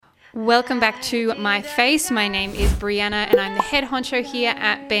Welcome back to My Face. My name is Brianna and I'm the head honcho here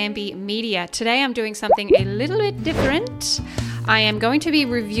at Bambi Media. Today I'm doing something a little bit different. I am going to be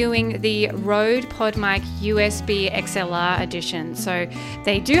reviewing the Rode PodMic USB XLR edition. So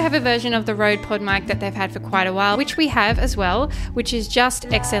they do have a version of the Rode PodMic that they've had for quite a while, which we have as well, which is just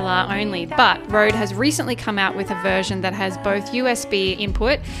XLR only. But Rode has recently come out with a version that has both USB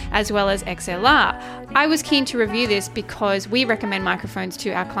input as well as XLR. I was keen to review this because we recommend microphones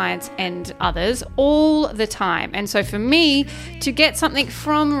to our clients and others all the time. And so for me to get something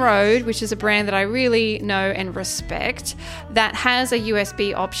from Rode, which is a brand that I really know and respect, that has a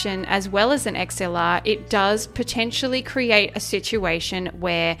USB option as well as an XLR, it does potentially create a situation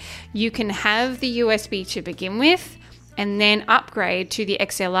where you can have the USB to begin with and then upgrade to the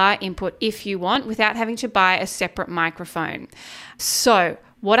XLR input if you want without having to buy a separate microphone. So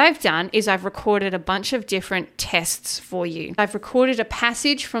what I've done is I've recorded a bunch of different tests for you. I've recorded a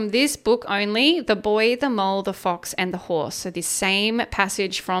passage from this book only, The Boy, the Mole, the Fox, and the Horse. So this same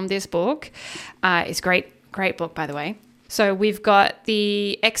passage from this book is great book, by the way. So we've got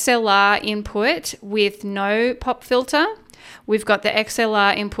the XLR input with no pop filter. We've got the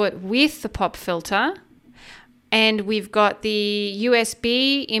XLR input with the pop filter. And we've got the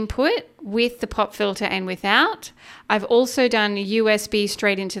USB input with the pop filter and without. I've also done USB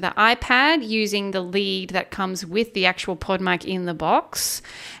straight into the iPad using the lead that comes with the actual PodMic in the box.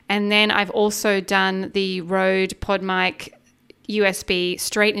 And then I've also done the Rode PodMic USB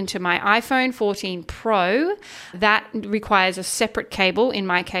straight into my iPhone 14 Pro. That requires a separate cable. In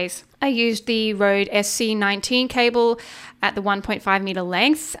my case, I used the Rode SC19 cable at the 1.5 meter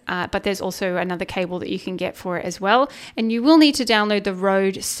length, but there's also another cable that you can get for it as well. And you will need to download the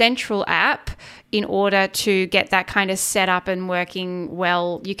Rode Central app in order to get that kind of set up and working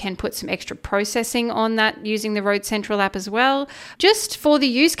well. You can put some extra processing on that using the Rode Central app as well, just for the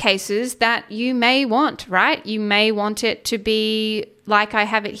use cases that you may want, right? You may want it to be like I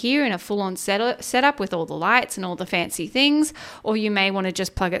have it here in a full-on setup with all the lights and all the fancy things, or you may want to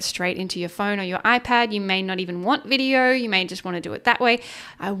just plug it straight into your phone or your iPad. You may not even want video. You may just want to do it that way.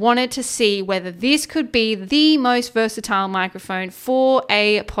 I wanted to see whether this could be the most versatile microphone for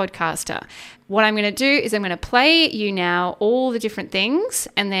a podcaster. What I'm going to do is I'm going to play you now all the different things,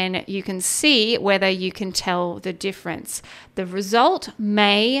 and then you can see whether you can tell the difference. The result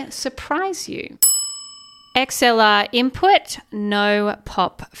may surprise you. XLR input, no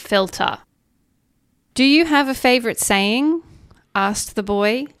pop filter. Do you have a favorite saying? Asked the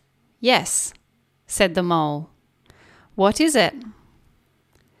boy. Yes, said the mole. What is it?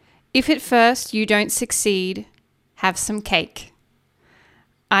 If at first you don't succeed, have some cake.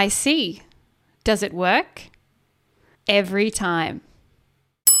 I see. Does it work? Every time.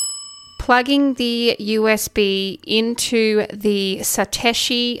 Plugging the USB into the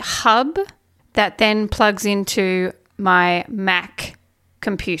Satechi hub that then plugs into my Mac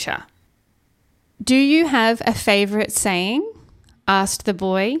computer. Do you have a favorite saying? Asked the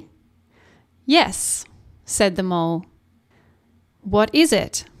boy. Yes, said the mole. What is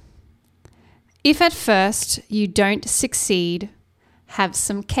it? If at first you don't succeed, have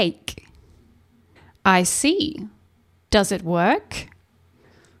some cake. I see. Does it work?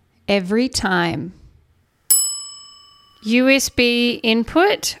 Every time. USB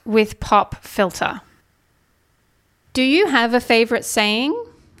input with pop filter. Do you have a favorite saying?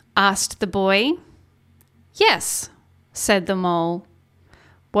 Asked the boy. Yes, said the mole.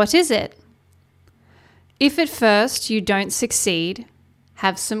 What is it? If at first you don't succeed,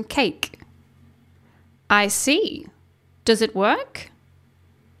 have some cake. I see. Does it work?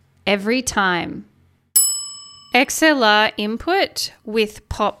 Every time. XLR input with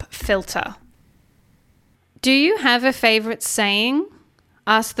pop filter. Do you have a favorite saying?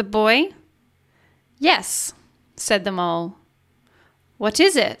 Asked the boy. Yes, said the mole. What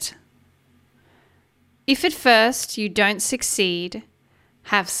is it? If at first you don't succeed,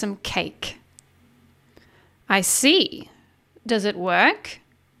 have some cake. I see. Does it work?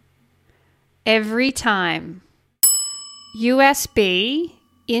 Every time. USB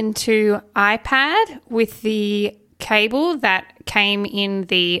into iPad with the cable that came in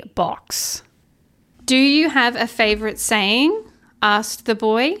the box. Do you have a favorite saying? Asked the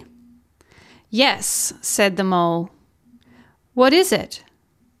boy. Yes, said the mole. What is it?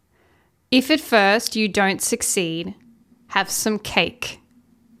 If at first you don't succeed, have some cake.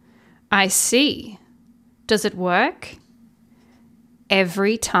 I see. Does it work?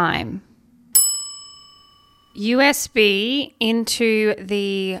 Every time. USB into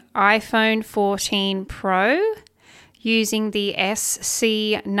the iPhone 14 Pro using the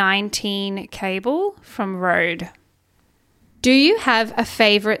SC19 cable from Rode. Do you have a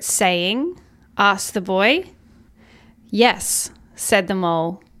favorite saying? Asked the boy. Yes, said the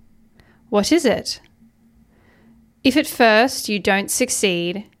mole. What is it? If at first you don't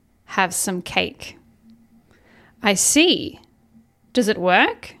succeed, have some cake. I see. Does it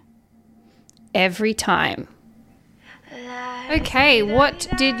work? Every time. Okay, what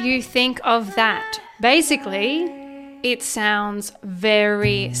did you think of that? Basically, it sounds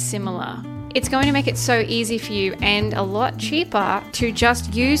very similar. It's going to make it so easy for you and a lot cheaper to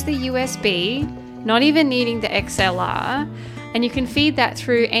just use the USB, not even needing the XLR, and you can feed that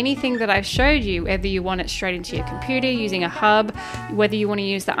through anything that I've showed you, whether you want it straight into your computer using a hub, whether you want to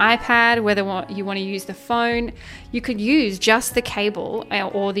use the iPad, whether you want to use the phone. You could use just the cable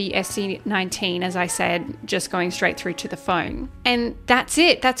or the SC19, as I said, just going straight through to the phone. And that's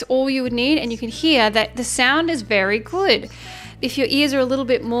it. That's all you would need. And you can hear that the sound is very good. If your ears are a little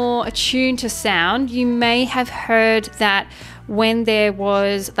bit more attuned to sound, you may have heard that when there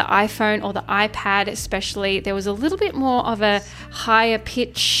was the iPhone or the iPad especially, there was a little bit more of a higher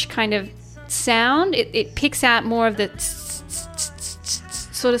pitch kind of sound. It picks out more of the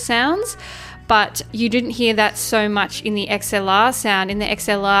sort of sounds, but you didn't hear that so much in the XLR sound. In the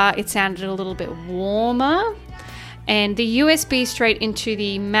XLR, it sounded a little bit warmer. And the USB straight into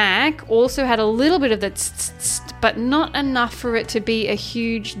the Mac also had a little bit of the but not enough for it to be a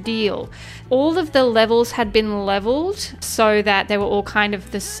huge deal. All of the levels had been leveled so that they were all kind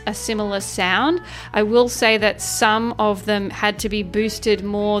of a similar sound. I will say that some of them had to be boosted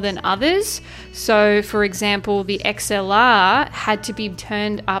more than others. So, for example, the XLR had to be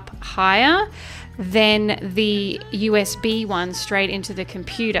turned up higher than the USB one straight into the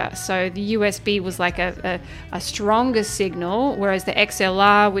computer. So the USB was like a stronger signal, whereas the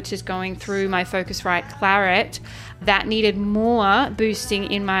XLR, which is going through my Focusrite Claret, that needed more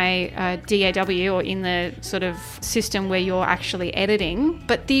boosting in my DAW, or in the sort of system where you're actually editing.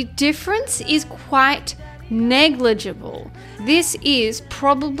 But the difference is quite negligible. This is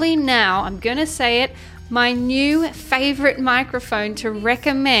probably now, I'm going to say it, my new favorite microphone to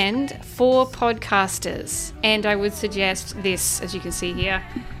recommend for podcasters. And I would suggest this, as you can see here.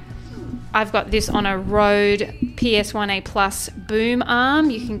 I've got this on a Rode PS1A Plus boom arm.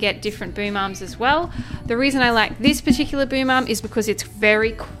 You can get different boom arms as well. The reason I like this particular boom arm is because it's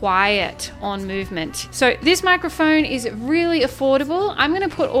very quiet on movement. So this microphone is really affordable. I'm going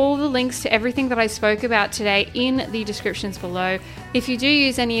to put all the links to everything that I spoke about today in the descriptions below. If you do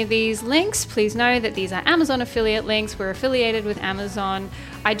use any of these links, please know that these are Amazon affiliate links. We're affiliated with Amazon.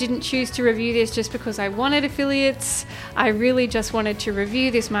 I didn't choose to review this just because I wanted affiliates. I really just wanted to review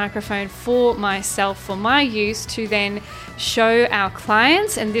this microphone for myself, for my use, to then show our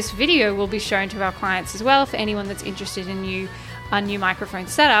clients. And this video will be shown to our clients as well. For anyone that's interested in a new microphone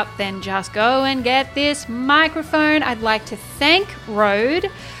setup, then just go and get this microphone. I'd like to thank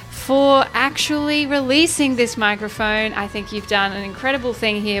Rode for actually releasing this microphone. I think you've done an incredible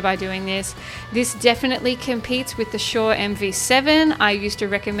thing here by doing this. This definitely competes with the Shure MV7. I used to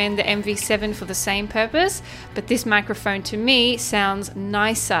recommend the MV7 for the same purpose, but this microphone to me sounds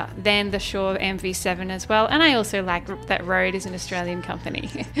nicer than the Shure MV7 as well. And I also like that Rode is an Australian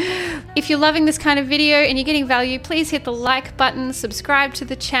company. If you're loving this kind of video and you're getting value, please hit the like button, subscribe to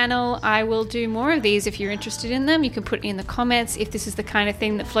the channel. I will do more of these if you're interested in them. You can put in the comments if this is the kind of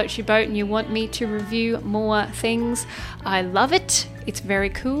thing that floats your boat and you want me to review more things. I love it. It's very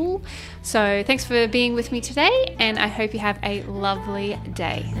cool. So thanks for being with me today, and I hope you have a lovely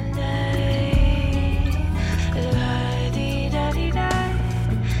day.